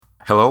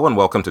Hello and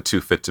welcome to Too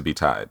Fit to be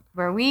Tied,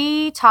 where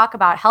we talk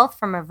about health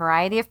from a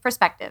variety of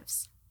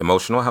perspectives.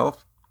 Emotional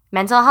health,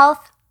 Mental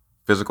health,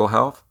 physical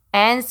health,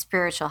 and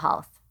spiritual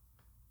health.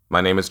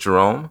 My name is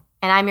Jerome.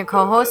 And I'm your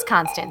co-host,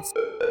 Constance.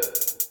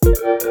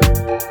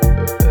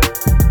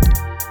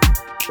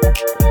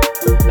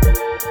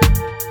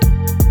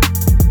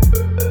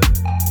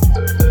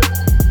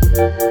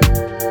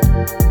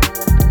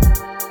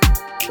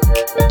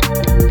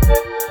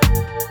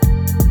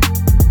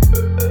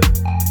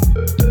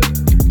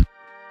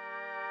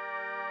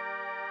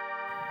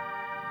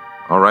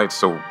 All right,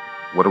 so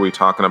what are we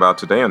talking about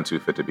today on Too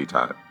Fit to be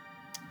Tied?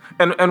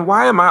 And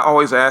why am I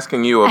always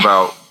asking you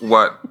about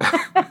what?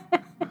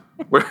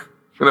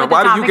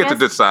 Why do you get to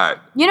decide?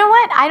 You know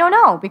what? I don't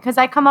know, because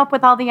I come up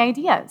with all the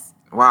ideas.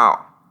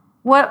 Wow.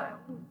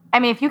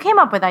 If you came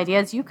up with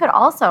ideas, you could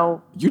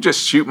also... You just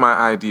shoot my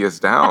ideas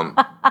down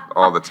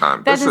all the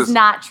time. This is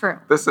not true.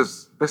 This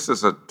is a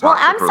toxic Well,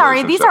 I'm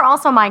sorry. These are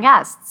also my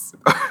guests.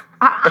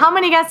 How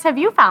many guests have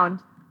you found?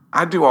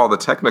 I do all the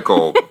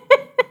technical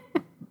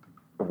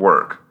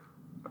work.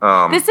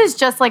 This is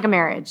just like a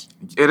marriage.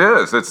 It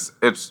is.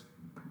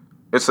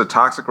 It's a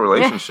toxic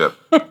relationship.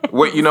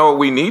 What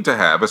we need to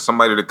have is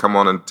somebody to come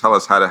on and tell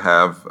us how to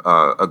have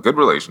a good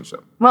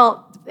relationship.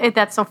 Well,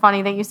 that's so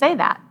funny that you say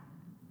that,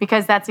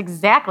 because that's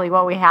exactly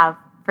what we have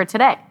for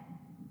today.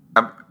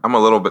 I'm a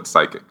little bit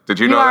psychic. Did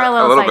you know are that?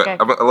 a little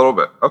psychic. Bit. A little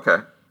bit. Okay.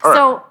 All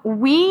so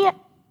right.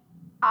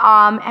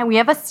 we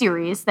have a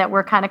series that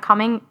we're kind of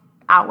coming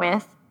out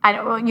with.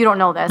 You don't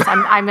know this.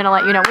 I'm going to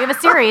let you know. We have a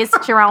series,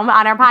 Jerome,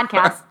 on our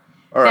podcast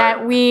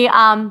that we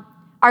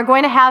are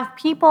going to have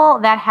people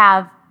that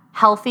have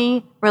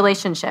healthy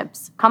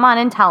relationships come on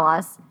and tell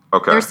us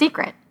their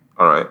secret.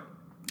 All right.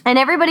 And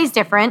everybody's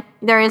different.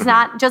 There is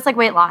not, just like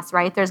weight loss,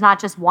 right? There's not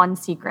just one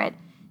secret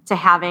to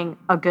having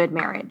a good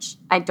marriage,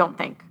 I don't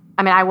think.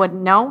 I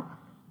wouldn't know.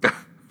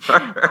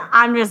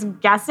 I'm just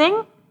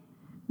guessing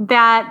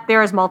that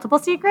there's multiple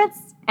secrets.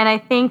 And I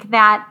think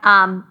that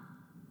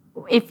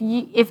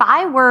if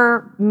I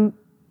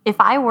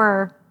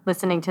were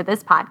listening to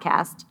this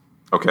podcast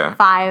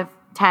 5,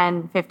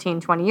 10,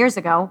 15, 20 years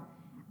ago,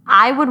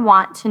 I would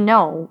want to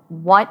know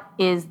what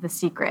is the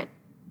secret.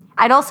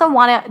 I'd also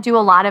want to do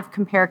a lot of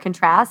compare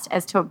contrast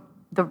as to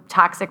the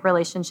toxic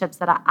relationships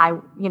that I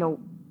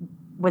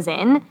was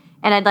in.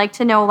 And I'd like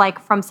to know,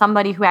 from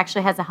somebody who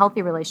actually has a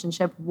healthy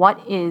relationship,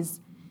 what's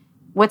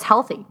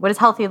healthy? What does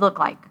healthy look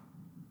like?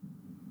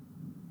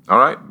 All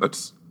right,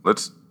 let's do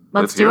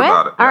hear it.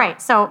 about it. All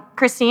right. So,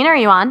 Christine, are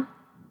you on?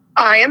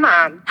 I am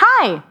on.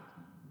 Hi.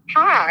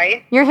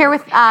 Hi. You're here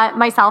with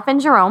myself and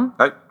Jerome.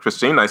 Hi,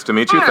 Christine. Nice to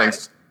meet you. Hi.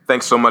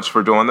 Thanks so much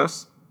for doing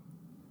this.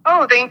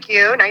 Oh, thank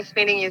you. Nice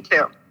meeting you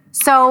too.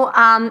 So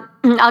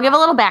I'll give a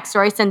little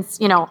backstory since,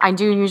 I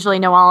do usually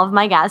know all of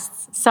my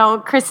guests. So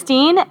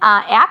Christine,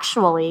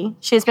 actually,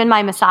 she's been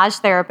my massage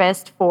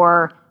therapist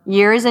for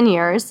years and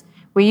years.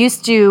 We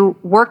used to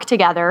work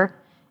together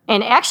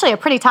in actually a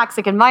pretty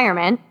toxic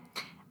environment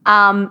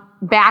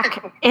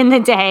back in the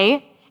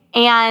day.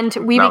 And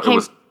it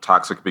was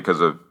toxic because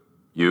of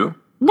you?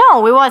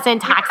 No, it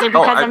wasn't toxic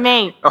because of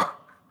me. Oh.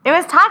 It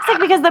was toxic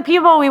because of the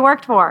people we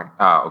worked for.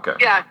 Oh, okay.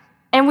 Yeah.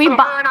 And her and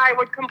I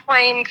would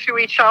complain to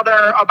each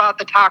other about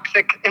the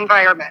toxic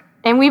environment.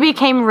 And we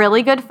became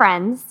really good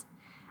friends.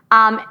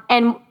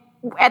 And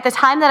at the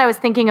time that I was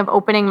thinking of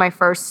opening my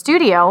first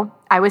studio,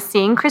 I was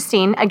seeing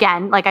Christine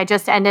again. I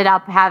just ended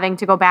up having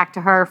to go back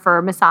to her for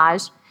a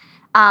massage.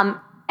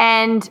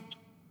 And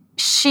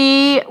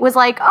she was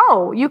like,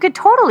 "Oh, you could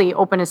totally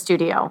open a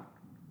studio.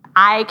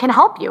 I can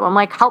help you." I'm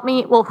like, "Help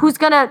me." Well, who's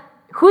gonna,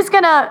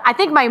 I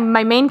think my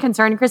main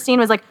concern, Christine,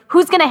 was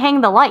who's gonna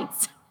hang the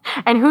lights?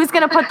 And who's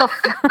gonna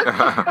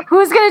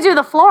who's gonna do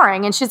the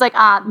flooring? And she's like,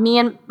 me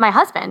and my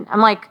husband.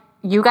 I'm like,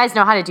 "You guys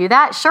know how to do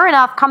that?" Sure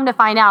enough, come to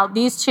find out,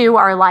 these two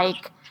are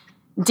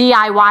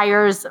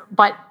DIYers,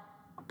 but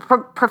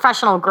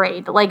professional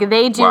grade.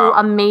 They do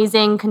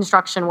amazing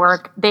construction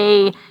work.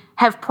 They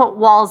have put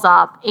walls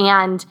up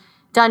and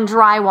done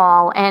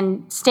drywall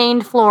and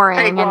stained flooring.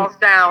 Take walls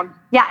down.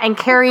 Yeah, and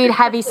carried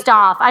heavy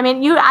stuff. I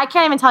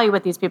can't even tell you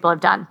what these people have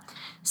done.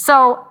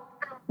 So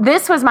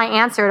this was my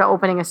answer to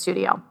opening a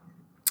studio.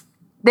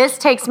 This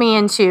takes me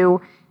into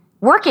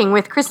working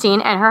with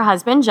Christine and her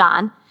husband,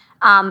 John.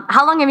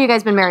 How long have you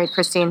guys been married,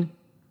 Christine?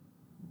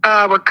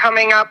 We're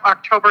coming up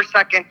October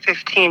 2nd,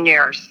 15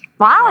 years.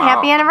 Wow.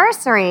 Happy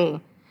anniversary.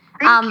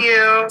 Thank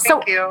you.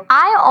 Thank you.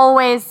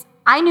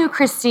 I knew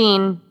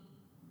Christine,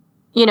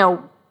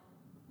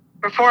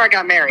 before I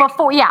got married.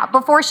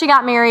 Before she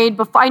got married,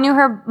 I knew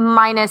her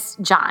minus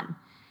John.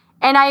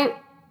 And I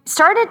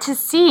started to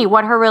see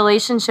what her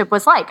relationship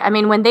was like.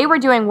 When they were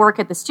doing work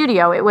at the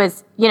studio, it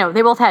was,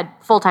 they both had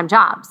full-time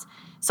jobs.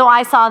 So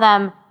I saw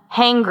them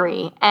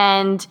hangry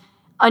and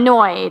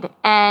annoyed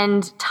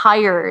and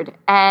tired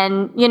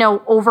and,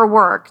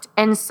 overworked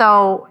and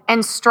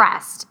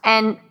stressed.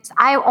 And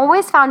I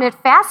always found it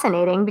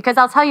fascinating because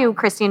I'll tell you,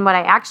 Christine, what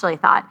I actually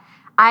thought.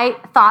 I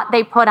thought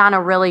they put on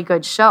a really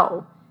good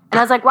show. And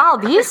I was like, wow,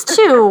 these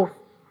two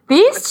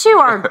these two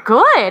are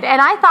good.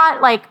 And I thought,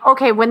 like,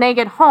 okay, when they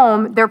get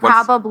home, they're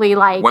probably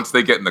like... Once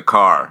they get in the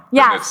car,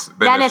 yes,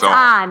 then it's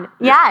on.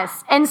 Yeah.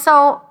 Yes. And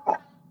so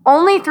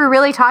only through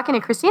really talking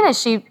to Christina has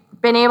she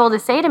been able to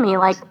say to me,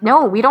 like,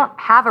 no, we don't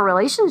have a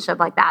relationship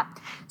like that.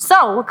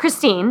 So,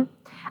 Christine,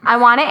 I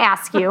want to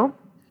ask you,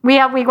 we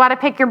got to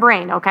pick your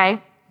brain,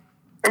 okay?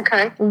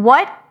 Okay.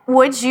 What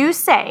would you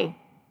say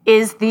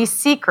is the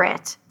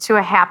secret to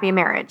a happy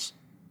marriage?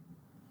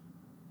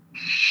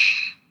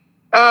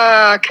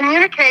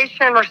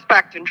 Communication,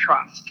 respect, and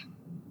trust.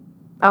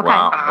 Okay.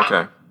 Wow.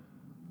 Okay.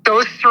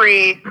 Those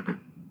three.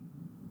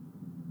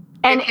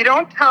 And if you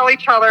don't tell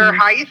each other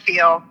how you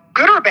feel,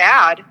 good or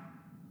bad,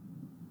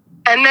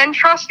 and then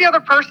trust the other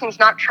person's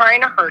not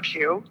trying to hurt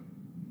you,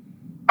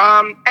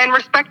 and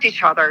respect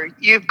each other.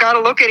 You've got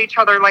to look at each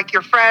other like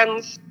your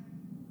friends.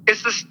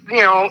 Is this,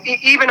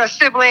 even a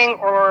sibling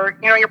or,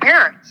 your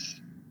parents.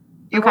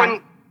 You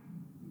wouldn't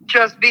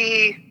just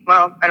be,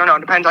 well, I don't know, it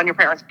depends on your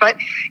parents. But,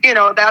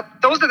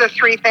 those are the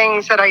three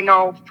things that I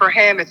know for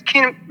him is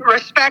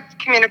respect,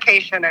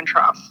 communication, and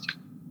trust.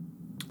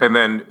 And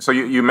then, so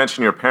you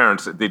mentioned your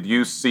parents. Did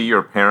you see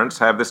your parents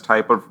have this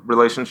type of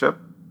relationship?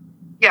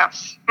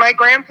 Yes. My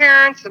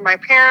grandparents and my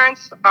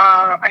parents,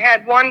 I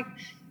had one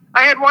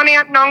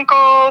aunt and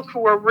uncle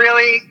who were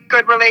really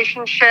good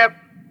relationship.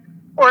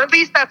 Or at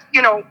least that's,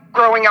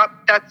 growing up,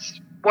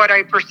 that's what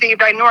I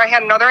perceived. I knew I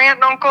had another aunt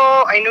and uncle.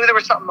 I knew there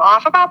was something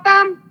off about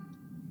them.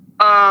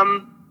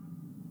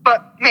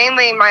 But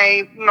mainly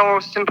my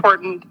most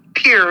important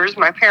peers,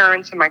 my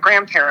parents and my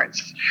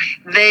grandparents,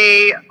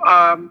 they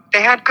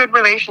had good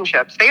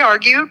relationships. They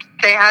argued.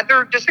 They had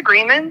their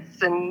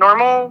disagreements and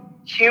normal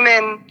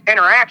human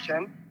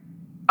interaction.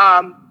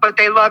 But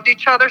they loved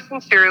each other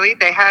sincerely.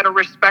 They had a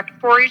respect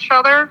for each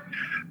other.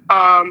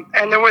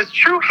 And there was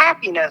true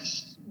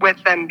happiness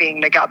with them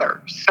being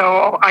together.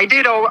 So I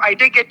did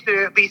get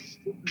to at least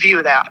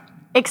view that.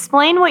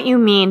 Explain what you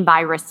mean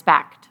by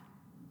respect.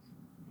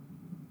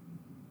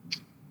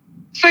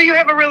 So you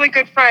have a really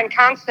good friend,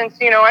 Constance.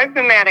 I've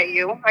been mad at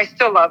you. I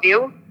still love you.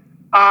 When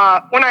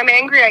I'm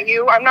angry at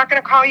you, I'm not going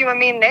to call you a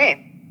mean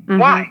name. Mm-hmm.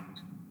 Why?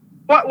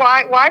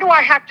 Why do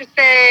I have to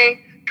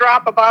say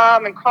drop a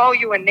bomb and call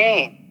you a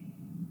name?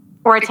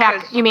 Or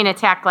attack, you mean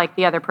attack like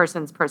the other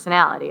person's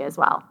personality as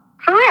well?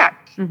 Correct.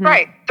 Mm-hmm.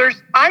 Right.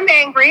 I'm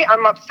angry.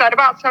 I'm upset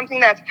about something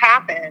that's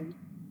happened.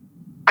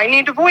 I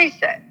need to voice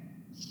it.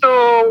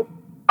 So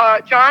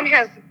John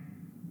has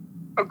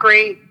a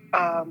great,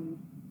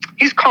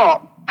 he's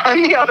calm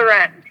on the other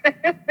end.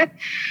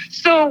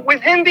 So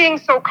with him being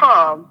so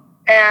calm,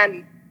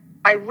 and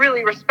I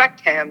really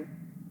respect him,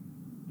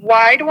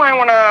 why do I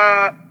want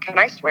to, can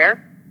I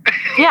swear?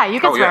 Yeah, you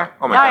can swear. Yeah.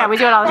 Oh my God. Yeah, we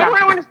do it all the time. Why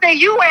do I want to say,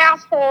 you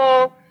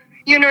asshole?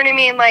 You know what I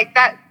mean? Like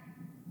that's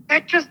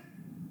just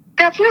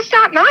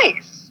not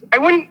nice. I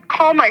wouldn't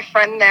call my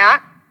friend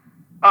that.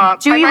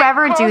 Do you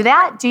ever do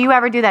that? Do you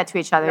ever do that to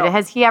each other? No,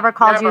 Has he ever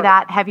called you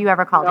that? Have you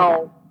ever called him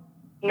that?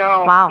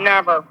 No, wow.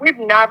 Never. We've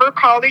never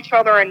called each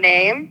other a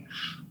name.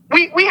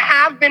 We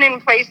have been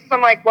in places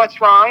I'm like,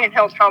 what's wrong? And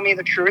he'll tell me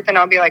the truth. And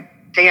I'll be like,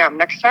 damn,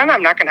 next time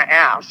I'm not going to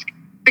ask.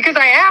 Because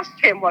I asked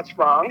him what's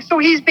wrong. So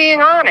he's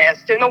being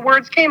honest. And the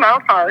words came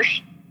out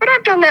harsh. But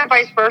I've done that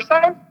vice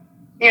versa.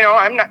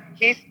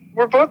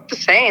 We're both the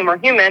same. We're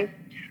human.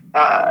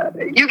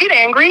 You get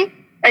angry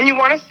and you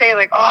want to say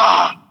like, oh,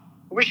 I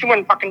wish you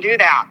wouldn't fucking do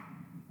that.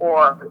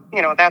 Or,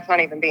 that's not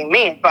even being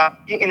mean. But,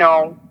 we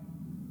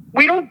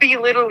don't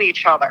belittle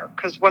each other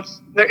because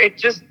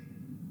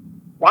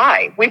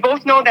why? We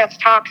both know that's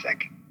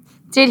toxic.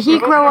 Did he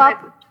grow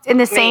up in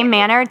the same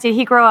manner? Did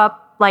he grow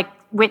up like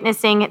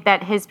witnessing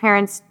that his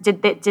parents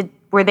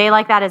were they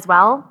like that as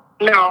well?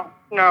 No.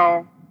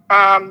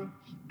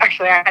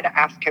 Actually, I had to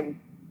ask him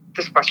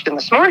this question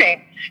this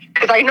morning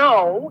because I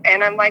know,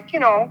 and I'm like,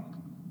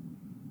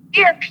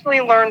 he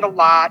actually learned a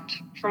lot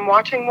from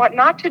watching what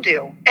not to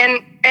do.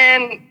 And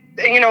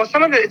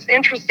some of it's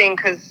interesting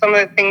because some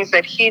of the things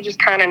that he just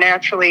kind of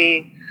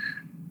naturally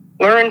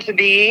learned to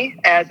be,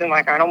 as in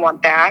like, I don't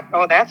want that.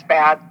 Oh, that's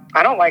bad.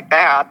 I don't like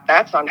that.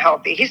 That's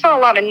unhealthy. He saw a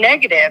lot of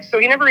negative, so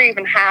he never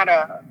even had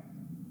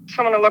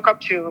someone to look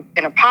up to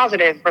in a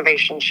positive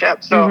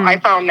relationship. So I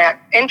found that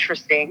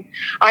interesting.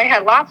 I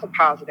had lots of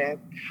positive.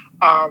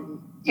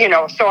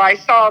 So I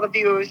saw the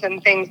views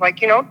and things like,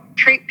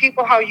 treat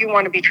people how you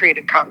want to be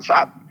treated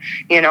concept.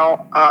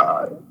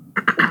 That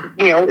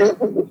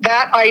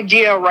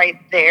idea right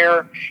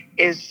there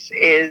is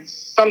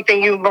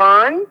something you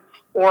learn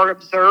or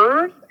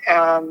observe.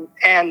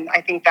 And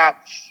I think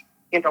that's,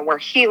 where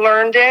he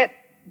learned it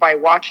by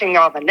watching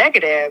all the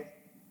negative.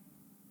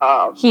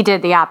 He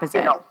did the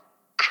opposite.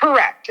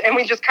 Correct. And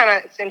we just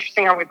it's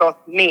interesting how we both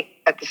meet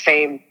at the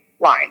same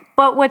line.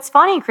 But what's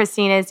funny,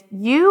 Christine, is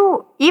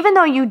even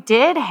though you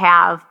did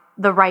have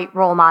the right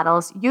role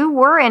models, you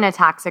were in a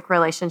toxic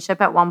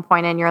relationship at one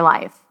point in your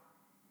life.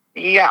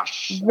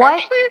 Yes.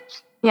 What? Actually,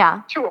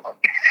 yeah. 2 of them.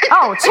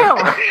 Oh, 2.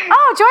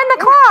 Oh, join the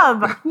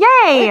club.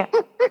 Yay.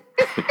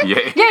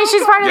 Yay. Yay,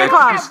 she's part of the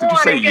club. Did you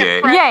say yay?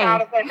 Yay.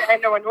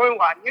 And know a new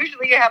one.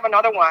 Usually you have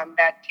another one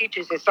that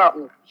teaches you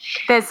something.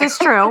 This is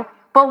true.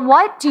 But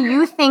what do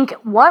you think,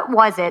 what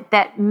was it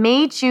that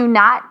made you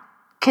not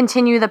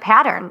continue the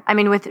pattern? I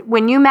mean,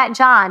 when you met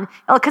John,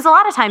 because a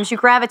lot of times you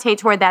gravitate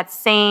toward that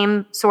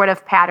same sort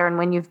of pattern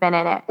when you've been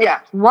in it. Yeah.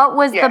 What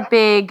was the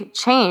big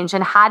change,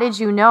 and how did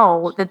you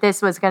know that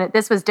this was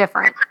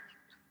different?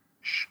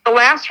 The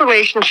last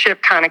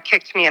relationship kind of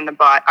kicked me in the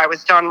butt. I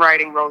was done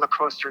riding roller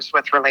coasters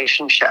with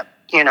relationship,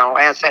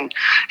 as in,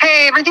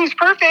 hey, everything's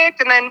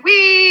perfect, and then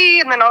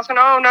and then also,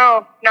 oh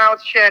no, now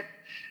it's shit.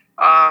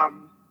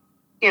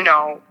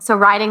 So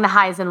riding the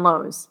highs and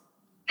lows.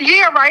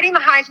 Yeah, riding the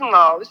highs and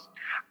lows.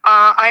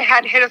 I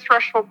had hit a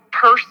threshold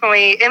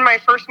personally. In my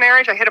first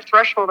marriage, I hit a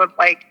threshold of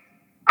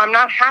I'm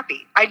not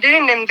happy. I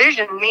didn't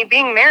envision me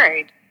being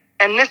married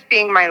and this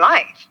being my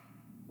life.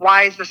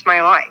 Why is this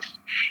my life?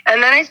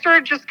 And then I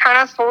started just kind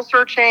of soul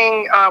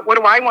searching. What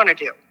do I want to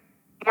do?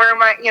 Where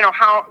am I,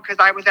 how, because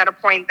I was at a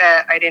point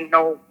that I didn't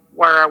know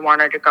where I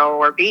wanted to go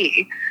or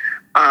be.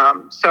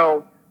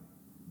 So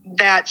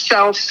that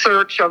self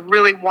search of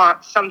really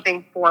want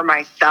something for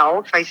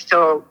myself. I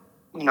still,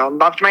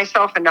 loved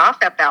myself enough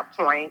at that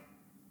point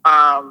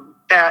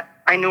that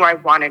I knew I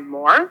wanted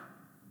more.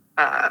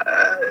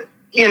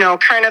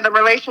 Kind of the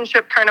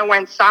relationship kind of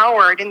went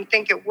sour. I didn't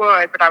think it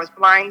would, but I was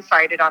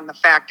blindsided on the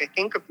fact, I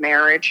think, of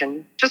marriage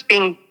and just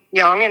being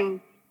young and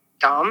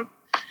dumb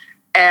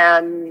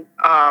and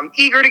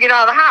eager to get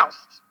out of the house.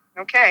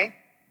 Okay.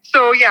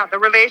 So, yeah, the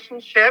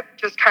relationship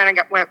just kind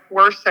of went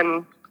worse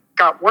and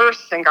got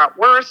worse and got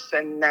worse.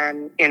 And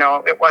then,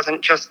 it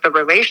wasn't just the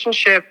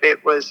relationship.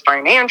 It was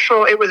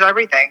financial. It was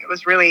everything. It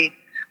was really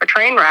a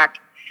train wreck.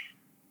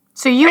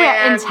 So you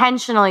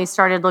intentionally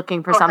started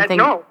looking for something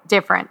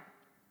different.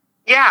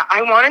 Yeah,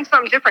 I wanted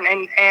something different.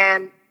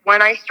 And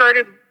when I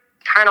started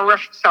kind of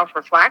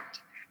self-reflect,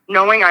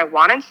 knowing I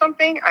wanted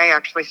something, I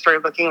actually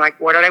started looking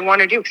what did I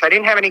want to do? Because I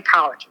didn't have any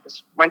college. I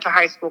just went to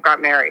high school,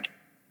 got married.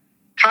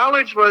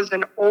 College was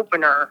an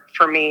opener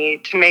for me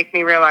to make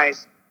me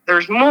realize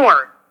there's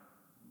more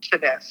to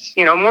this,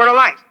 more to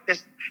life.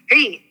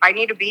 Hey, I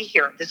need to be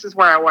here. This is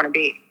where I want to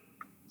be.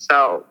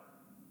 So.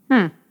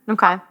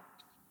 Okay.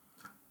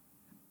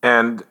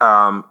 And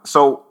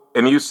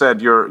and you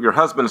said your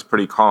husband's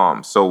pretty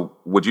calm. So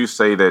would you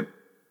say that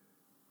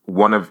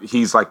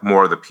he's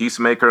more of the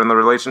peacemaker in the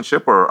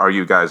relationship, or are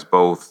you guys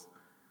both?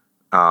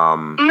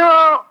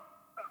 No,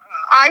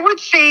 I would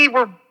say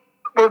we're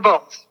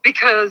both,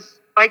 because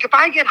if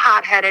I get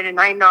hot-headed and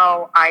I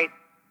know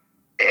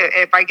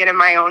if I get in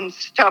my own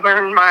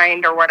stubborn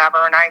mind or whatever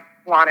and I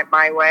want it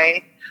my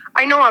way,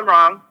 I know I'm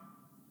wrong.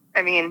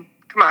 I mean,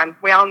 come on,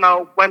 we all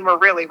know when we're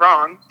really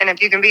wrong. And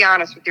if you can be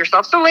honest with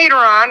yourself. So later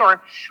on,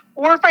 or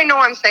if I know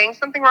I'm saying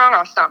something wrong,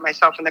 I'll stop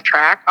myself in the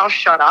track. I'll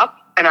shut up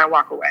and I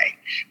walk away,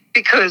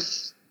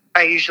 because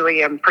I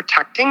usually am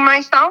protecting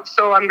myself.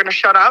 So I'm going to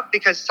shut up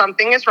because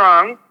something is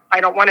wrong. I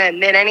don't want to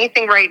admit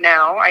anything right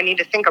now. I need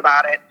to think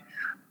about it.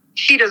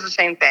 She does the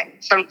same thing.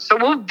 So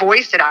we'll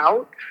voice it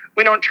out.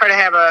 We don't try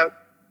to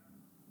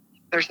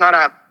there's not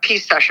a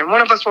peace session.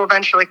 One of us will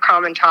eventually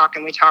come and talk,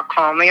 and we talk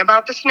calmly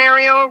about the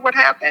scenario, what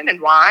happened and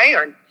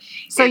why.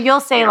 So you'll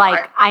say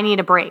I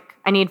need a break.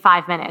 I need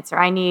 5 minutes, or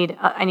I need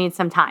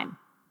some time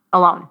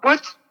alone.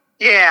 What?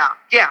 Yeah.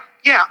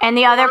 And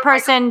the other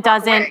person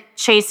doesn't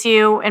chase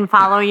you and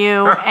follow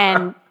you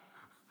and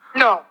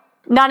no,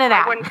 none of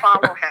that. I wouldn't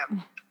follow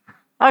him.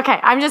 Okay,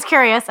 I'm just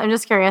curious.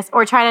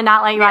 Or try to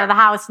not let you out of the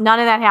house. None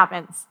of that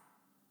happens.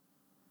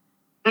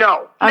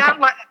 No, okay.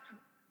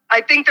 I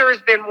think there has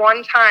been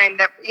one time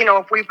that,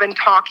 if we've been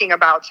talking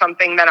about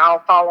something, that I'll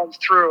follow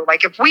through.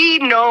 If we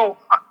know,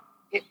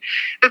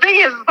 the thing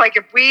is,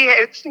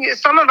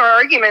 some of our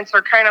arguments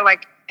are kind of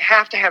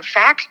have to have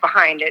facts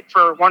behind it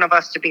for one of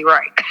us to be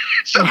right.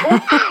 So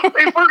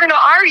if we're going to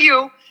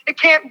argue, it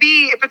can't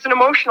be, if it's an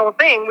emotional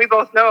thing, we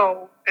both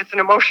know it's an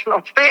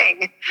emotional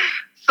thing.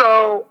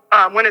 So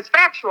when it's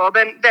factual,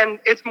 then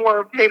it's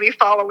more maybe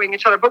following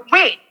each other. But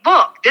wait,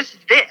 look, this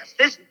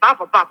is blah,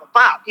 blah, blah, blah,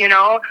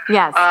 blah,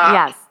 Yes,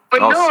 yes.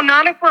 But no,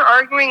 not if we're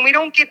arguing. We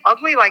don't get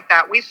ugly like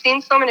that. We've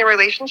seen so many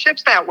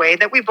relationships that way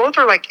that we both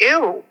are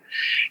ew.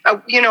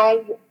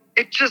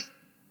 It just,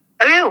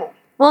 ew.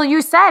 Well,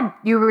 you said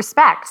you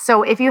respect.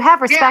 So if you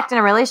have respect in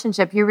a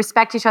relationship, you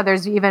respect each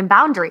other's even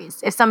boundaries.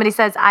 If somebody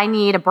says, I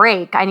need a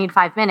break, I need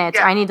 5 minutes,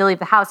 or I need to leave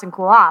the house and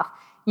cool off,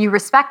 you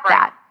respect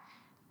that.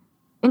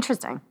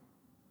 Interesting.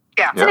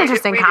 Yeah. It's an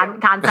interesting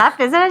concept,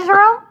 isn't it,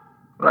 Jerome?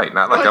 Right,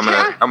 not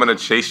I'm gonna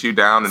chase you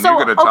down and you're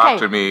gonna talk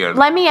to me. And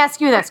let me ask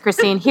you this,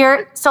 Christine.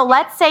 So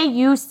let's say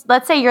you're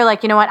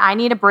you know what? I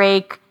need a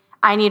break.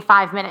 I need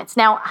 5 minutes.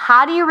 Now,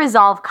 how do you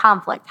resolve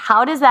conflict?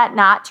 How does that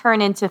not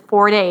turn into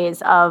 4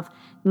 days of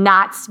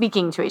not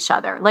speaking to each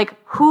other?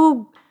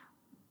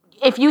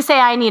 If you say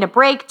I need a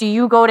break, do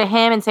you go to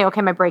him and say,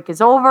 okay, my break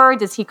is over?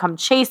 Does he come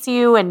chase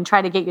you and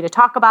try to get you to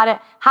talk about it?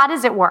 How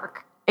does it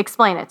work?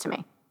 Explain it to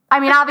me. I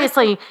mean,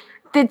 obviously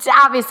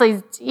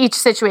each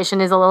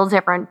situation is a little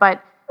different,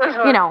 but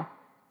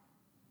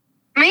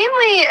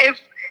mainly if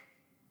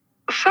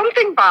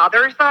something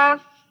bothers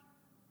us,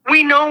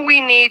 we know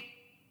we need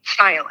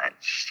silence.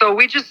 So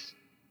we just,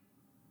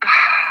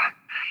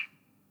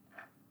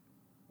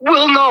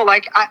 will know,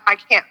 like, I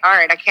can't, all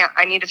right,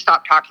 I need to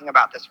stop talking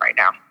about this right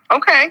now.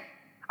 Okay,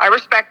 I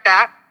respect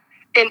that.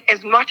 And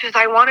as much as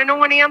I want to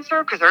know an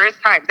answer, because there is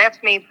times,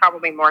 that's me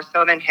probably more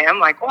so than him,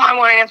 like, oh, I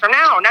want an answer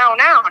now.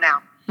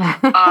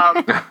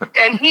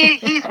 And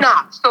he's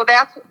not. So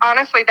that's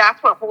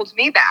what holds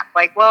me back.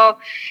 Like, well,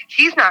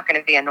 he's not going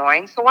to be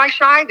annoying, so why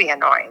should I be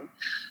annoying?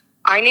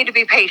 I need to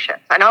be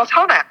patient. And I'll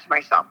tell that to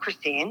myself,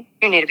 Christine,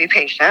 you need to be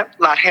patient.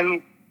 Let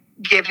him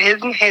give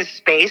his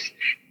space.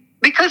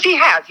 Because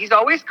he's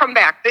always come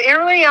back.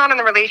 Early on in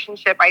the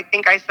relationship, I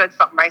think I said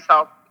something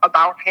myself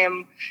about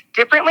him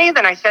differently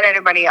than I said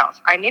anybody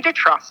else. I need to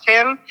trust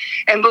him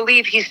and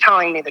believe he's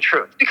telling me the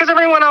truth, because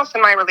everyone else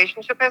in my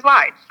relationship has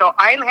lied. So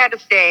I had to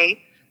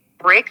say,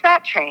 break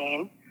that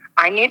chain.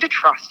 I need to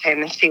trust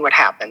him and see what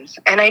happens.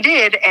 And I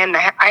did, and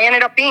I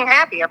ended up being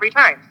happy every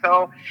time.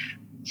 So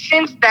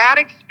since that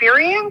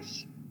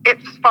experience,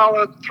 it's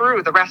followed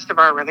through the rest of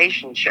our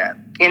relationship.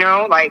 You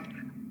know, like,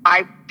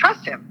 I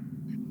trust him.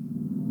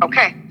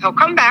 Okay, he'll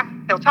come back,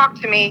 he'll talk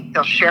to me,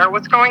 he'll share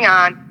what's going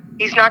on.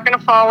 He's not going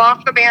to fall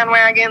off the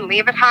bandwagon,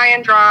 leave it high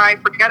and dry,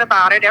 forget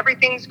about it,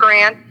 everything's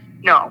grand.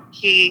 No,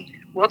 he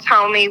will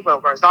tell me,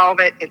 we'll resolve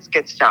it, it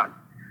gets done.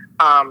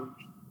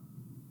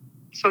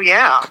 So,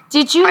 yeah.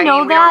 Did you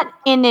know that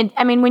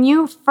when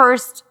you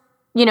first,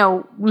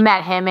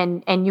 met him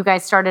and you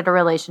guys started a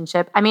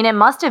relationship, it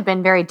must have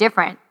been very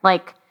different.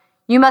 Like,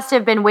 you must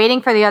have been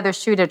waiting for the other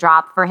shoe to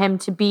drop for him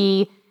to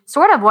be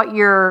sort of what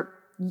you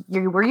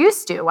were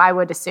used to, I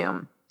would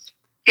assume.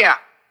 Yeah.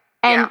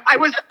 And I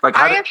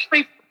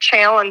actually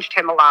challenged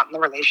him a lot in the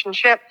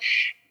relationship,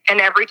 and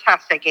every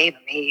test I gave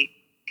him, he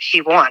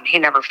won. He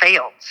never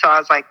failed. So I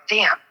was like,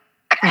 damn.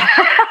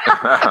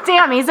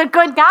 Damn, he's a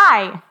good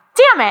guy.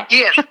 Damn it.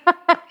 Yes.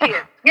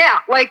 Yeah,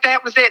 like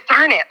that was it.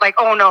 Darn it. Like,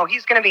 oh no,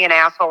 he's going to be an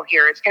asshole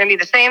here. It's going to be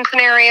the same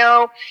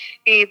scenario.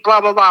 He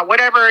blah, blah, blah,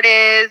 whatever it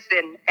is.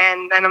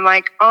 And then I'm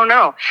like, oh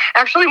no.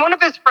 Actually, one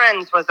of his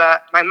friends was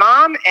my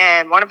mom,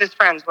 and one of his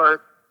friends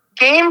were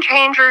game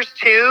changers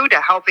too,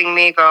 to helping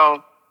me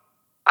go,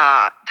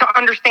 to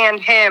understand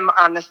him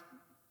on this,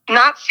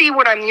 not see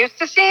what I'm used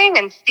to seeing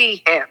and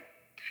see him.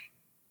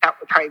 That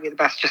would probably be the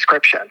best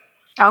description.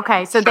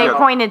 Okay, so they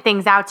pointed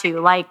things out to you,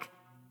 like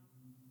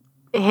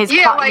his...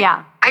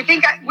 I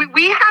think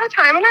we had a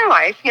time in our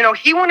life,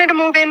 he wanted to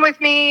move in with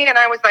me, and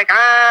I was like,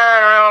 I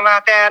don't know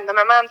about that. And then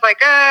my mom's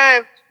like,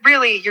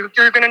 really, you're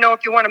going to know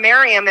if you want to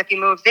marry him if he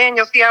moves in.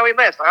 You'll see how he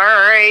lives. All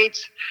right.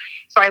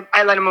 So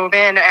I let him move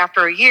in.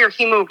 After a year,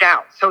 he moved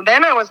out. So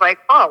then I was like,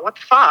 oh, what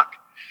the fuck?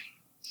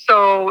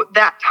 So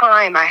that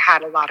time I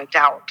had a lot of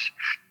doubt.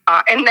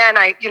 And then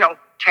I,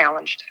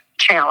 challenged.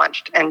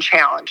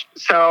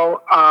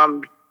 So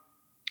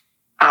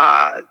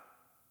I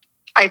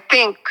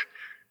think...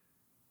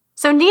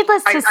 So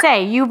needless to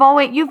say, you've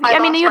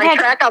had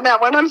track on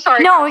that one. I'm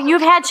sorry. No,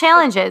 you've had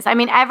challenges.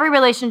 Every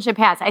relationship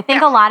has. I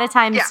think a lot of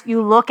times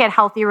you look at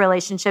healthy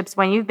relationships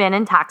when you've been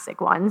in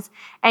toxic ones,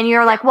 and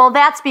you're like, well,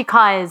 that's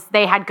because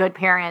they had good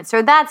parents,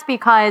 or that's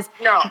because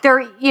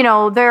they're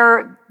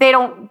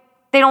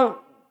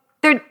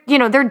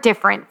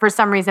different for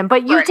some reason.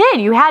 But you did.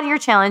 You had your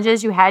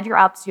challenges. You had your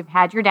ups. You've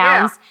had your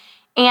downs. Yeah.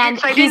 And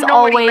I didn't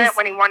know what he meant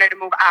when he wanted to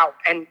move out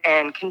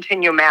and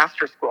continue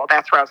master school.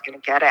 That's where I was going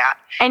to get at.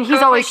 And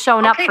he's always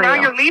shown up for you. Okay, now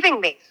you're leaving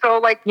me.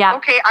 So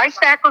okay, I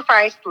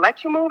sacrificed,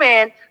 let you move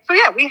in. So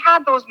yeah, we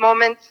had those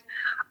moments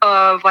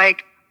of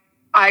like,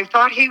 I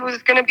thought he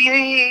was going to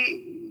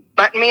be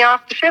letting me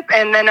off the ship.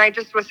 And then I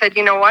just said,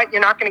 you know what? You're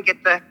not going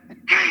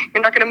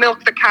to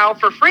milk the cow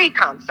for free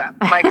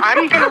concept. Like,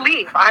 I'm going to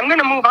leave. I'm going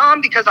to move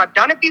on because I've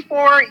done it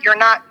before. You're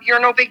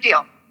no big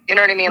deal. You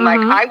know what I mean?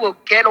 Mm-hmm. Like, I will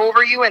get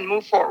over you and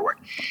move forward.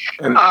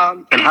 And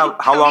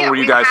how long were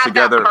you guys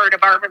together? That part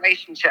of our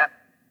relationship.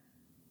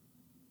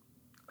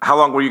 How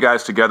long were you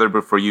guys together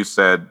before you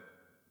said,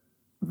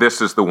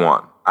 this is the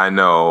one? I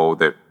know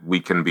that we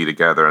can be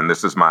together, and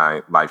this is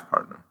my life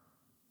partner.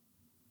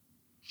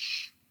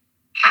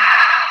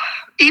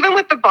 Even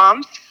with the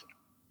bumps,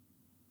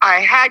 I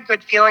had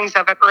good feelings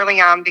of it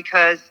early on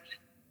because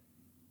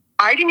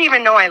I didn't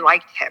even know I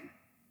liked him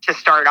to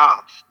start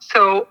off.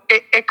 So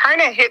it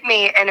kind of hit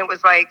me, and it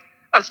was like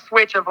a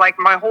switch of like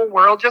my whole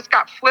world just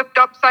got flipped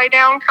upside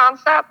down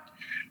concept.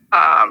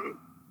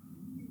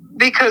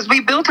 Because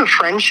we built a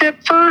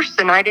friendship first,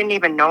 and I didn't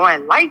even know I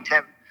liked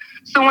him.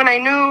 So when I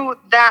knew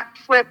that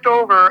flipped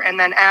over, and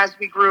then as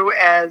we grew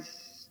as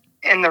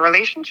in the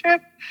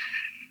relationship,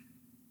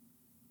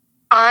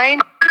 I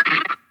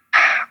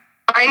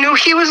knew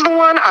he was the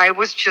one. I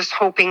was just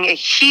hoping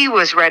he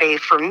was ready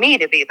for me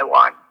to be the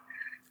one.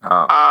 And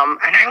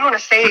I want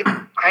to say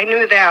I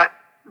knew that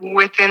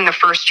within the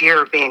first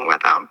year of being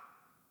with him.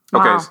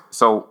 Okay, Wow.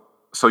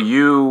 so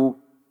you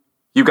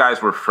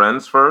guys were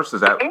friends first? Is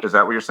that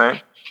what you're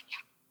saying?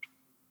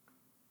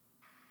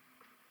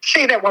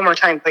 Say that one more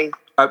time, please.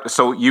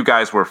 So you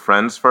guys were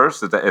friends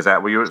first? Is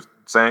that what you were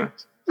saying?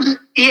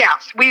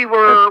 Yes, we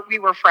were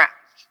friends.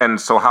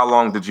 And so how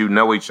long did you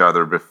know each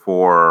other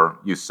before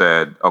you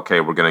said,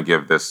 okay, we're going to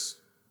give this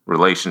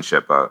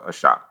relationship a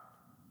shot?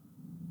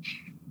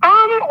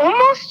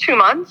 Almost 2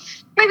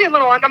 months, maybe a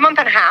month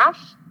and a half.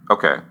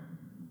 Okay.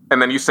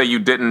 And then you say you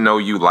didn't know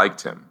you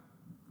liked him.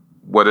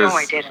 What is? No,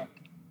 I didn't.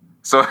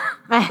 So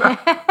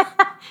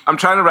I'm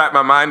trying to wrap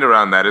my mind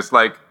around that. It's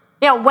like,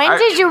 yeah, when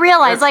did you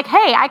realize, like,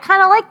 hey, I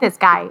kind of like this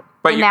guy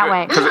in that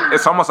way? Because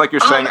it's almost like you're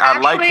saying, I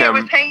like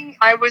him.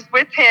 I was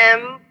with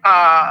him.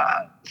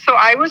 So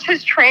I was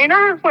his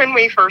trainer when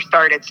we first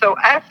started. So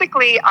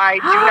ethically, I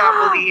do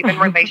not believe in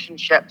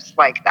relationships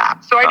like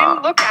that. So I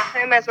didn't look at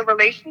him as a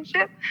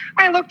relationship.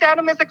 I looked at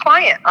him as a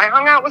client. I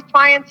hung out with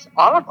clients,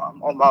 all of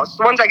them almost.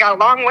 The ones I got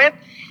along with,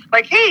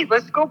 like, hey,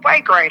 let's go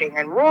bike riding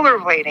and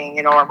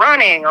rollerblading, or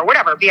running or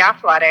whatever. Be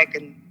athletic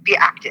and be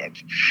active.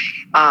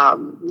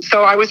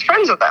 So I was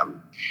friends with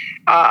them.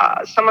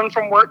 Someone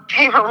from work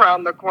came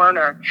around the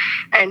corner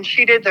and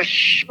she did the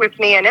shh with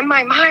me. And in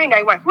my mind,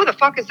 I went, who the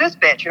fuck is this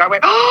bitch? And I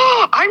went,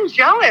 oh, I'm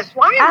jealous.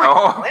 Why am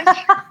I jealous?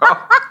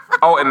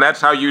 Oh, and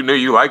that's how you knew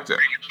you liked it.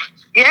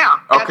 Yeah.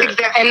 Okay.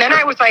 And then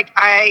I was like,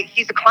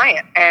 he's a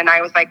client. And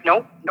I was like,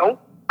 nope,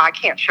 I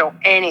can't show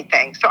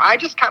anything. So I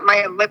just kept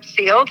my lips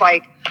sealed.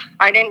 Like,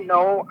 I didn't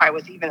know I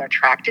was even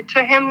attracted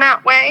to him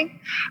that way.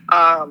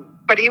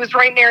 But he was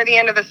right near the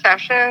end of the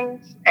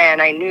sessions,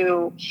 and I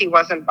knew he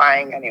wasn't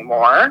buying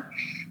anymore.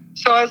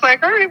 So I was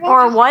like, all right, well,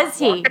 or was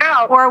he?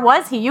 Or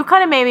was he? You could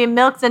have maybe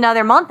milked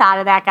another month out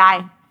of that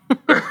guy.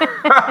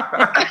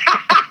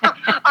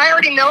 I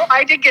already know.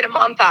 I did get a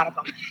month out of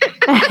him.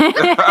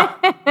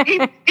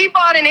 He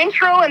bought an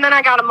intro, and then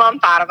I got a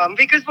month out of him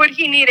because what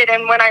he needed.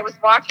 And when I was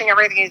watching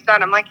everything he's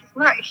done, I'm like,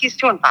 he's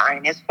doing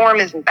fine. His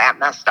form isn't that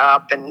messed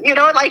up, and he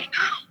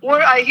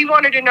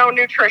wanted to know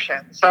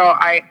nutrition, so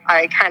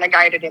I kind of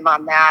guided him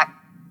on that.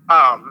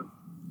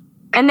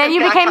 And then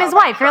you became his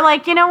wife. You're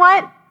like, you know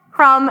what?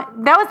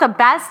 That was the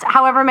best.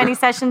 However many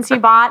sessions he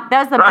bought,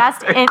 that was the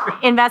best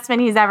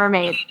investment he's ever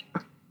made.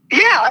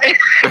 Yeah.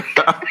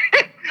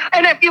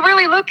 And if you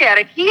really look at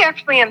it, he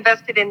actually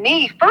invested in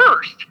me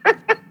first.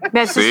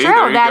 This is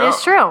true. That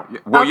is true.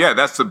 Well, yeah,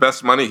 that's the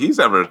best money he's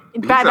ever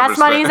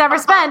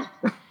spent.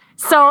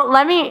 So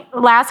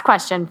last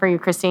question for you,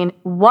 Christine.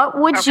 What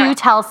would you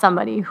tell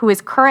somebody who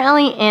is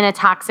currently in a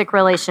toxic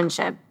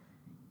relationship?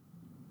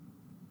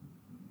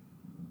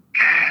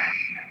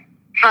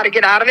 How to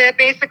get out of it,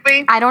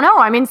 basically? I don't know.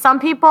 I mean, some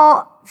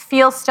people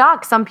feel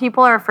stuck. Some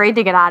people are afraid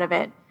to get out of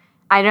it.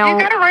 You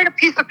got to write a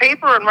piece of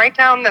paper and write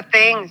down the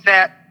things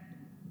that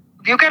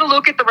you got to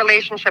look at the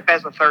relationship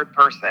as a third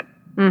person.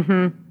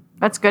 Mm-hmm.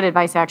 That's good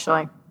advice,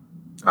 actually.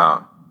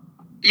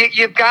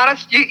 You've got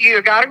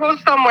to go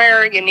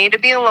somewhere. You need to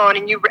be alone,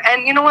 and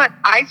you know what?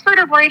 I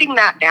started writing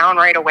that down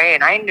right away,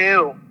 and I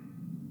knew,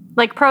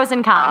 like, pros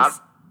and cons.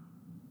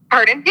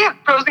 Pardon? Yeah,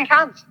 pros and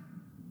cons.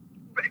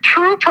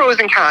 True pros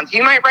and cons.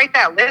 You might write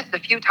that list a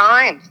few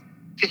times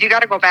because you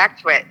got to go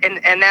back to it,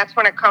 and that's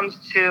when it comes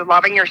to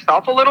loving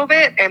yourself a little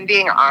bit and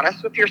being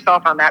honest with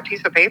yourself on that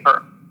piece of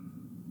paper.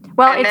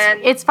 Well,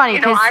 it's funny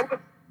because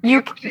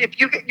if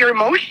you get your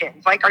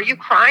emotions, like, are you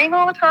crying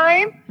all the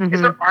time? Mm-hmm.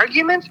 Is there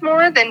arguments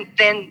more than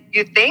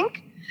you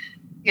think?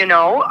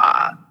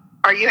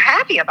 Are you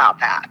happy about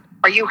that?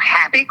 Are you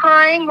happy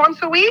crying once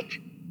a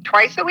week,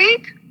 twice a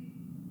week?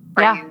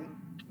 I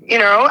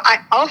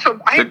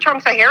have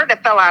chunks of hair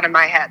that fell out of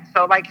my head.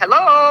 So, like,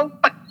 hello.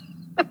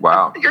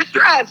 Wow. You're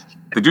stressed.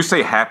 Did you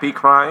say happy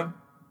crying?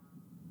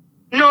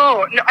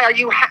 No. Are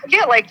you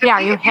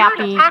are you happy?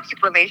 You're in a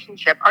toxic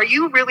relationship. Are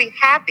you really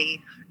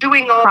happy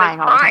doing all this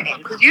crying?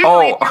 Because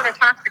usually if you're in a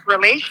toxic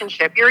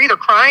relationship, you're either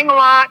crying a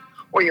lot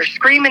or you're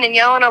screaming and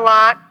yelling a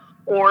lot.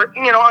 Or,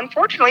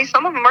 unfortunately,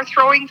 some of them are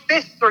throwing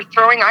fists or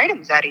throwing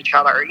items at each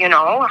other.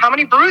 How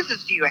many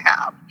bruises do you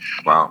have?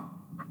 Wow.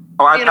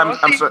 Oh,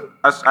 I'm sorry.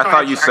 I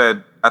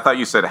thought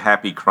you said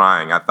happy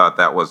crying. I thought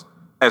that was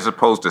as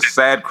opposed to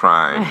sad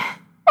crying.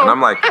 And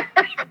I'm like,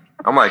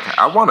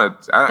 I want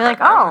to. You're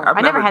like,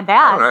 I never had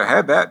that. I never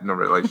had that in a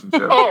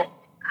relationship.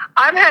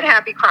 I've had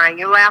happy crying.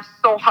 You laugh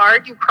so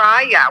hard, you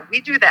cry. Yeah,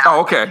 we do that.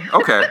 Oh, okay,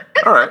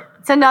 all right.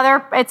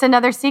 It's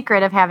another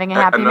secret of having a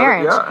happy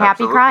marriage.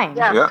 Happy crying.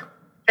 Yeah.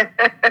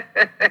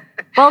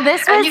 Well,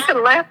 this was. And you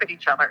can laugh at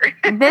each other.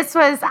 This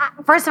was,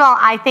 first of all,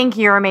 I think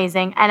you're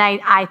amazing, and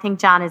I think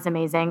John is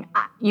amazing.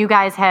 You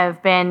guys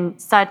have been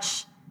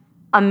such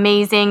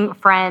amazing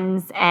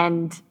friends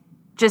and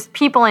just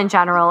people in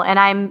general. And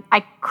I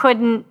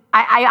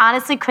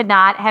honestly could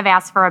not have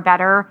asked for a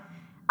better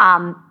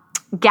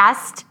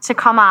guest to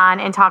come on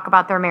and talk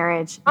about their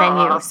marriage than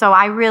you. So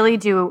I really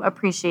do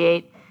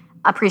appreciate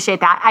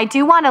that. I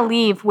do want to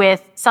leave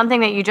with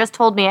something that you just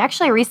told me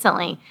actually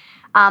recently.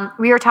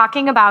 We were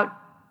talking about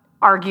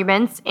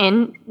arguments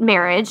in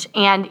marriage,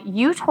 and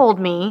you told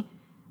me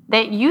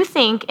that you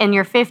think in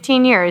your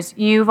 15 years,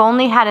 you've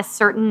only had a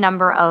certain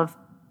number of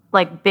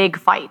big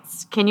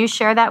fights. Can you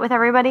share that with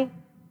everybody?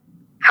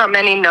 How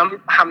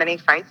many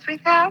fights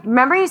we've had?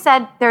 Remember you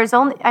said there's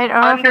only, I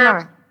don't know if you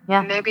remember.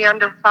 Yeah. Maybe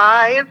under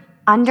 5.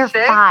 Under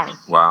 6. 5.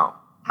 Wow.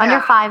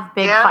 Under 5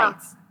 big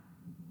fights.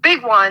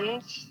 Big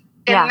ones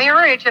in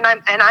marriage, and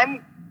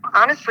I'm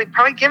honestly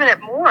probably giving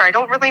it more. I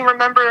don't really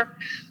remember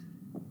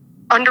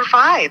under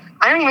 5.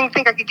 I don't even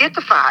think I could get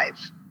to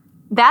 5.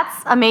 That's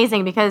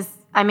amazing because,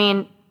 I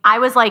mean, I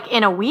was like,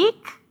 in a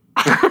week?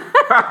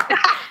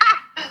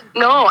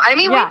 No, I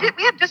mean,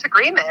 we have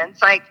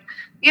disagreements. Like,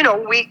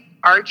 we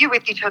argue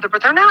with each other,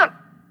 but they're not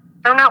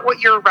what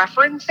you're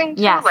referencing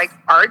to. Yes. Like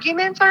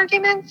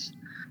arguments.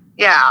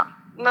 Yeah.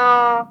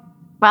 No.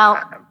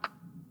 Well,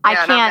 I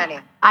not can't.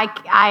 many.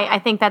 I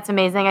think that's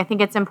amazing. I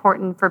think it's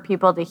important for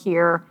people to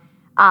hear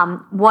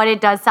what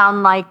it does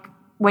sound like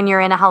when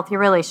you're in a healthy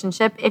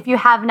relationship. If you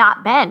have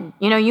not been,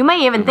 you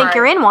may even think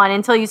you're in one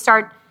until you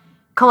start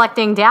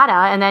collecting data,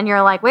 and then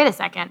you're like, wait a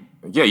second.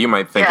 Yeah, you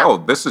might think, oh,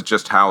 this is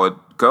just how it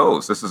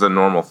goes. This is a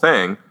normal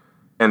thing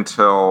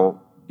until,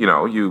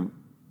 you,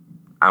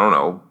 I don't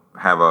know,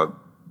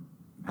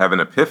 have an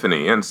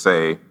epiphany and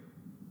say,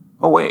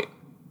 oh, wait,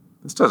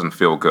 this doesn't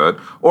feel good.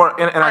 And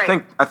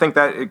right. I think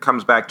that it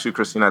comes back to,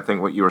 Christine, I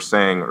think what you were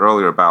saying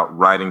earlier about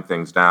writing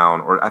things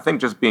down, or I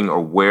think just being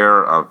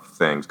aware of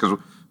things. Because,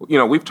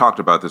 we've talked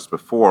about this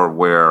before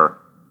where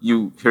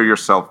you hear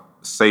yourself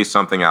say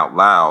something out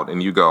loud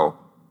and you go,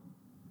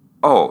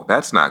 oh,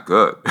 that's not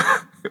good.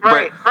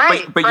 Right,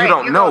 but you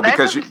don't know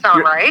because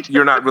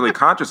you're not really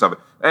conscious of it.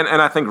 And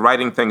I think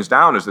writing things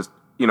down is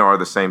are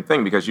the same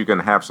thing, because you can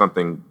have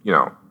something,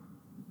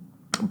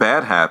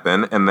 bad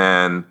happen, and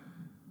then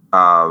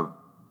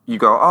you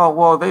go, oh,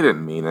 well, they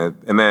didn't mean it.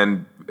 And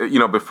then,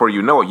 before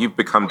you know it, you've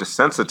become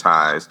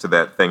desensitized to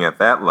that thing at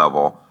that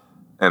level.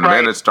 And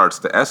then it starts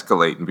to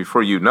escalate. And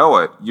before you know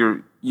it,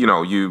 you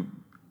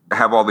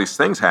have all these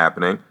things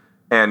happening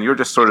and you're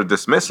just sort of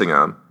dismissing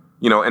them,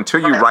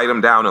 until you write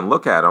them down and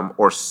look at them,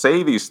 or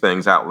say these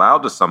things out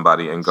loud to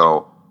somebody and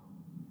go,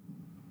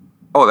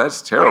 oh,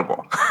 that's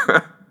terrible.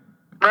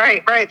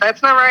 Right.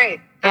 That's not right.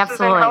 This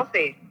Absolutely. isn't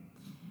healthy.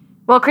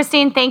 Well,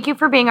 Christine, thank you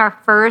for being our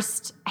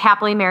first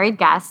happily married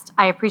guest.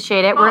 I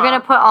appreciate it. We're going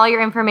to put all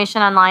your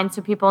information online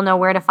so people know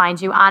where to find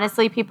you.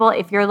 Honestly, people,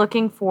 if you're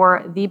looking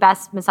for the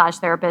best massage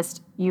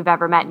therapist you've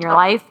ever met in your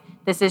life,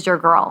 this is your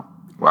girl.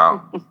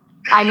 Wow.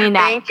 I mean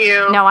that. Thank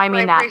you. No, I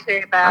mean that. I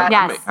appreciate that.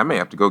 Yes. I may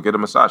have to go get a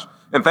massage.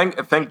 And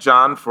thank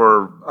John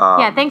for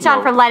thank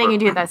John for letting you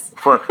do this.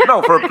 For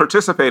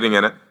participating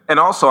in it. And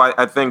also,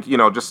 I think,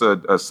 just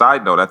a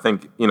side note, I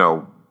think,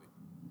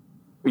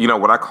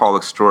 what I call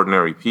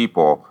extraordinary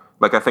people.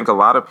 Like, I think a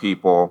lot of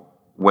people,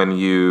 when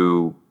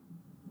you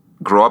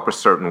grow up a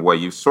certain way,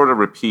 you sort of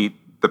repeat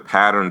the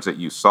patterns that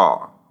you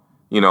saw,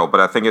 but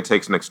I think it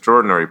takes an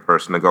extraordinary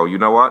person to go, you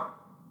know what?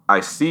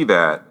 I see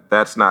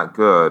that's not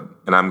good,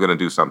 and I'm going to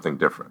do something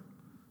different.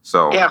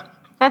 So yeah,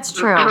 that's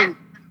true.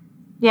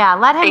 Yeah,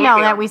 let him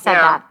know that we said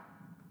that.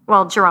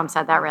 Well, Jerome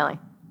said that, really.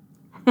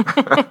 All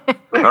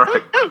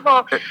right.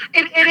 Well,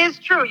 it is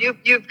true.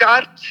 You've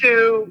got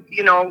to,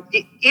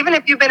 even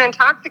if you've been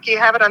intoxicated, you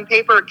have it on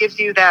paper. It gives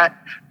you that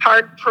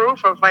hard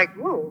proof of like,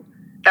 ooh,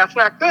 that's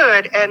not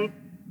good. And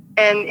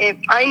if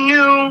I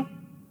knew,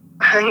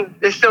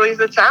 as silly as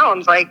it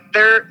sounds, like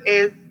there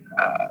is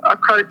a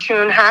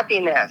cartoon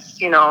happiness.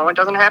 It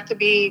doesn't have to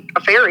be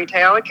a fairy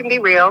tale. It can be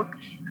real.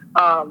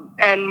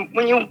 And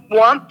when you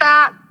want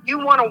that, you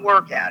want to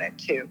work at it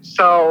too.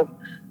 So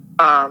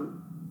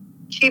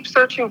keep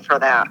searching for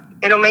that.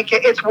 It'll make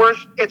it. It's worth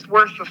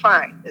the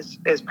fight.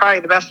 Is probably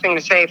the best thing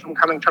to say from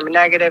coming from a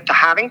negative to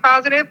having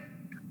positive.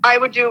 I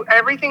would do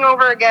everything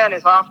over again,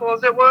 as awful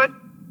as it would,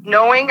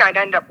 knowing I'd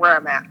end up where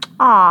I'm at.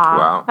 Aw,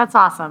 wow, that's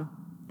awesome.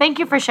 Thank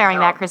you for sharing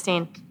that,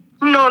 Christine.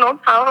 No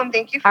problem.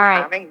 Thank you for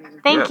having me.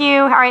 Thank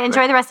you. All right,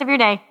 enjoy the rest of your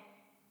day.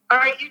 All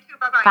right, you too.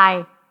 Bye-bye.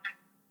 Bye.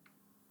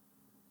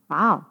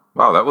 Wow.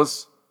 Wow, that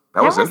was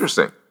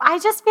interesting. I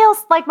just feel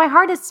like my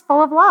heart is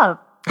full of love.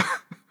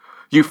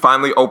 You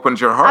finally opened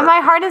your heart. And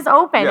my heart is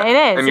open. Yeah.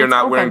 It is. And you're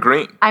not wearing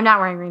green. I'm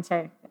not wearing green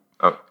today.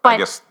 Oh, I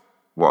guess.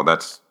 Well,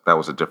 that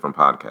was a different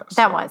podcast.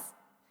 That was.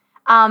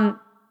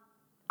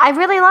 I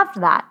really loved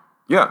that.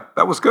 Yeah,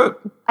 that was good.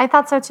 I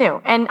thought so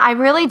too. And I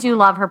really do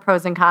love her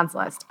pros and cons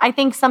list. I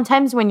think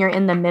sometimes when you're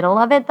in the middle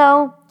of it,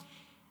 though,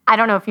 I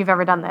don't know if you've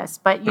ever done this,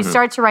 but you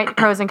start to write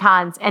pros and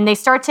cons, and they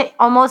start to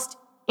almost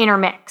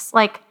intermix.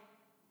 Like,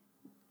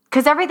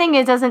 because everything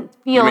doesn't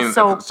feel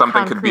so something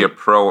concrete. Could be a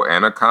pro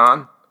and a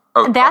con?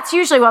 Oh, that's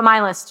usually what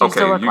my list used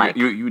to look like.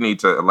 You need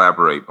to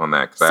elaborate on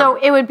that. So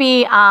it would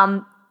be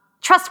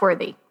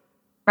trustworthy,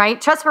 right?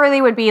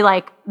 Trustworthy would be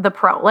like the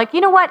pro. Like,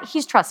 you know what?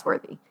 He's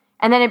trustworthy.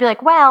 And then it'd be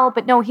like, well,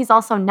 but no, he's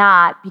also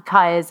not,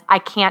 because I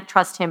can't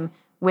trust him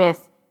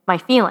with my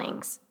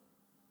feelings.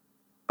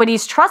 But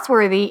he's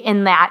trustworthy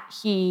in that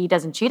he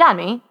doesn't cheat on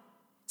me.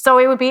 So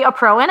it would be a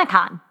pro and a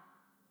con.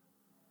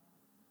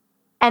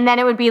 And then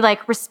it would be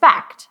like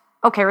respect.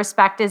 Okay,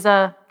 respect is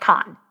a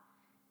con.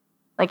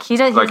 Like he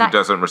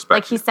doesn't respect.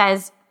 Like he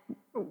says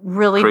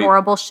really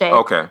horrible shit.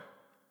 Okay.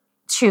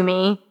 To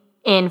me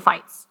in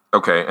fights.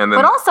 Okay, and then.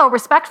 But also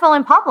respectful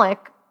in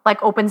public,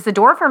 like opens the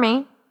door for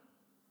me,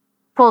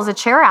 pulls a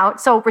chair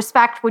out. So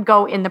respect would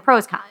go in the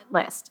pros con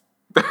list.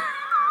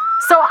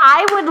 So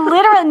I would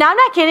literally, now I'm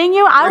not kidding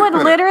you, I would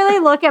literally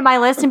look at my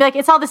list and be like,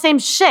 it's all the same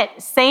shit.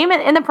 Same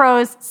in the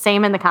pros,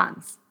 same in the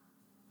cons.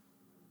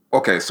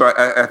 Okay, so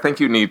I think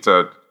you need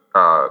to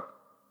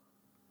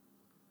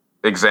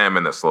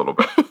examine this a little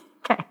bit.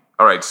 Okay.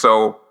 All right,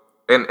 so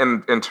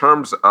in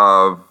terms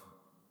of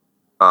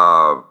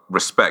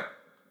respect,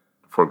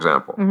 for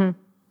example,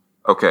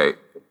 okay,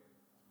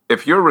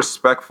 if you're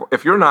respectful,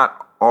 if you're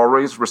not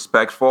always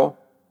respectful,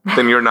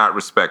 then you're not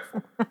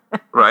respectful,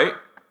 right?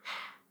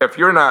 If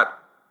you're not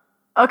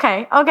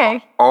Okay.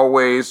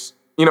 always,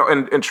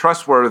 and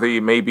trustworthy,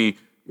 maybe,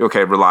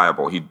 okay,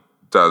 reliable, he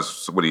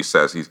does what he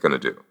says he's going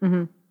to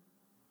do.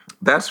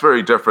 That's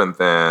very different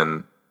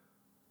than,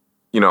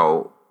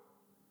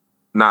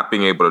 not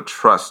being able to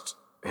trust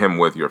him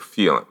with your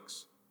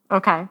feelings.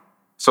 Okay.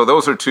 So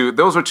those are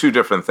two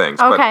different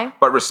things. Okay.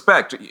 But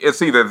respect,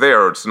 it's either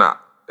there or it's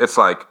not. It's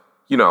like,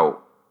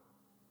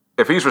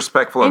 if he's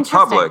respectful in Interesting.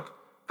 public,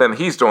 then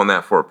he's doing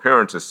that for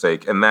appearance's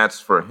sake, and that's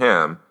for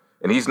him.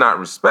 And he's not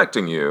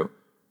respecting you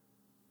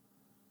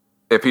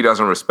if he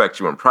doesn't respect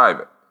you in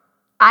private.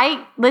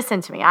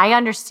 Listen to me. I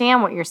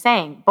understand what you're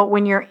saying, but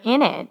when you're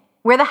in it,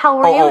 where the hell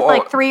were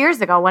you 3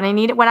 years ago when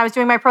I was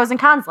doing my pros and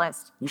cons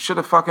list? You should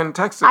have fucking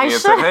texted me I and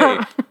said, hey,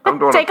 should've. I'm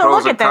doing Take a a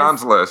pros look and at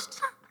cons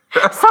list.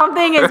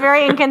 Something is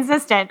very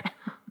inconsistent.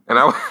 And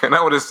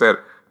I would have said,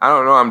 I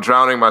don't know, I'm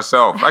drowning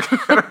myself.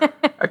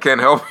 I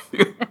can't help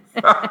you.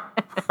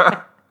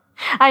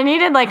 I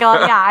needed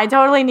I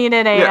totally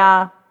needed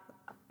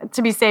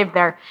to be saved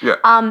there.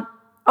 Yeah.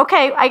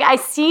 Okay, I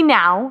see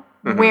now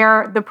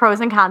where the pros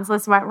and cons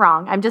list went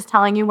wrong. I'm just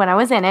telling you when I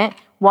was in it,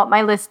 what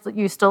my list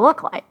used to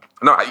look like.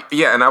 No,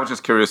 and I was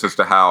just curious as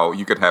to how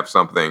you could have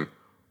something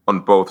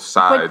on both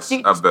sides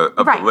of the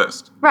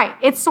list. Right.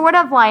 It's sort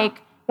of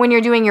like when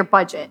you're doing your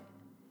budget.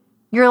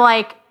 You're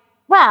like,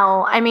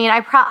 well, I mean,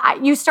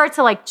 you start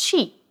to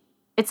cheat.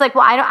 It's like,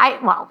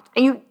 well,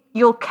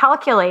 you'll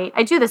calculate.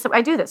 I do this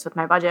with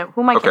my budget.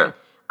 Who am I kidding?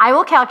 I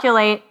will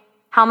calculate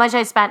how much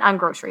I spent on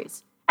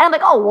groceries. And I'm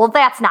like, oh, well,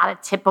 that's not a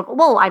typical,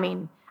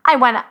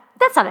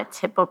 that's not a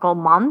typical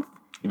month.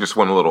 You just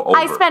went a little over.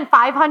 I spent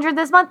 $500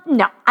 this month.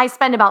 No, I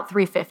spend about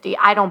 $350.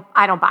 I don't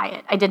buy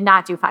it. I did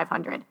not do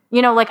 $500.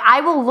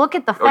 I will look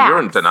at the facts. Oh, you're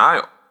in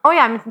denial. Oh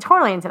yeah, I'm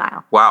totally in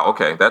denial. Wow.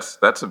 Okay, that's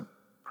a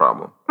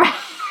problem.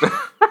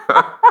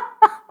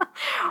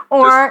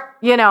 Or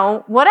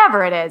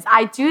whatever it is.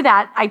 I do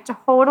that. I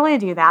totally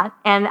do that,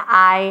 and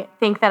I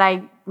think that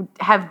I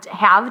have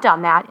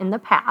done that in the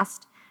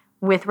past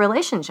with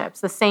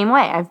relationships. The same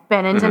way I've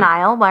been in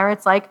denial, where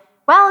it's like,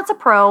 well, it's a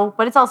pro,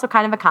 but it's also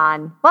kind of a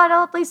con. But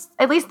at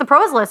least the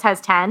pros list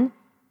has 10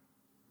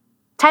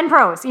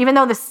 pros, even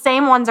though the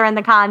same ones are in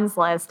the cons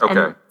list. Okay,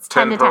 and it's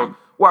 10 to pros. 10.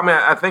 Well,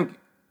 I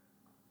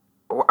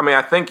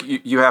think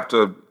you have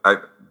to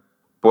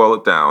boil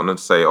it down and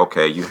say,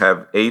 okay, you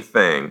have a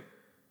thing.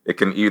 It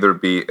can either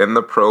be in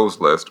the pros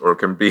list or it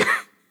can be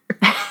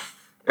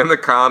in the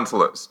cons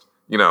list.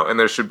 And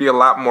there should be a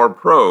lot more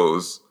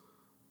pros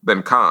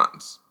than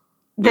cons.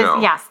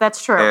 Yes,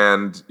 that's true.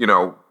 And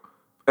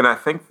and I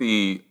think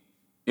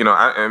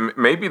and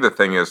maybe the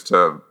thing is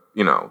to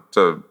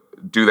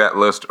do that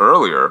list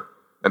earlier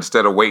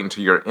instead of waiting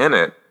till you're in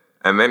it,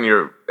 and then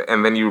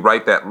you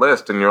write that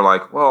list and you're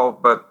like, well,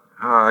 but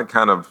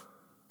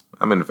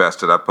I'm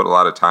invested. I put a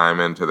lot of time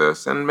into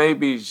this, and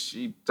maybe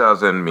she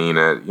doesn't mean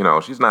it.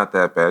 She's not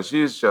that bad.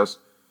 She's just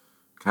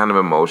kind of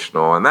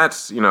emotional, and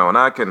that's and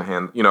I can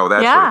handle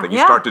that sort of thing. You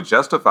start to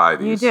justify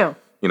these. You do.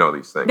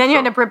 These things. Then you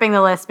end up ripping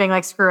the list, being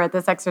like, screw it,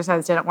 this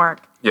exercise didn't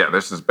work. Yeah,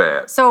 this is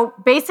bad. So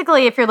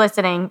basically, if you're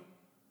listening,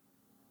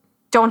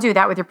 don't do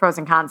that with your pros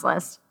and cons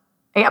list.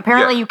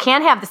 Apparently, you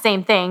can't have the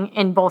same thing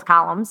in both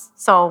columns.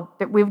 So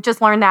we've just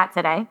learned that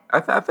today.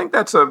 I think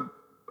that's I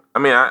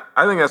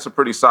think that's a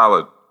pretty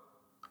solid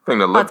thing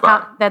to live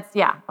by.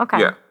 Okay.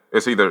 Yeah,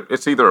 it's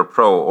either a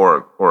pro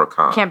or a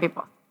con. Can't be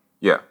both.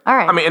 Yeah. All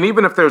right. And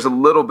even if there's a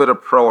little bit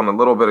of pro and a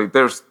little bit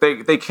of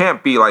they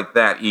can't be like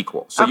that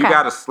equal. So you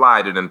got to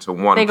slide it into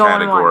one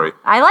category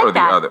I like or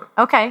that. the other.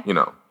 Okay.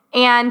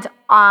 And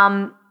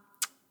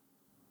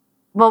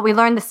we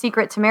learned the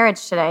secret to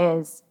marriage today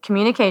is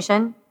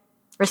communication,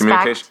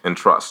 respect, and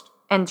trust.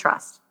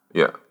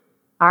 Yeah.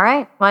 All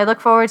right. Well, I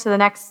look forward to the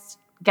next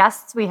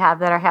guests we have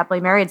that are happily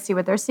married, see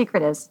what their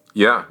secret is.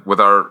 Yeah, with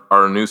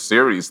our new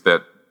series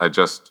that I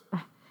just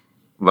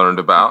learned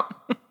about.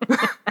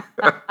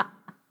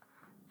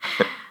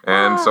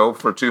 And so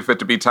for Too Fit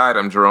to Be Tied,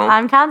 I'm Jerome.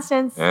 I'm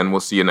Constance. And we'll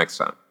see you next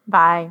time.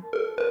 Bye.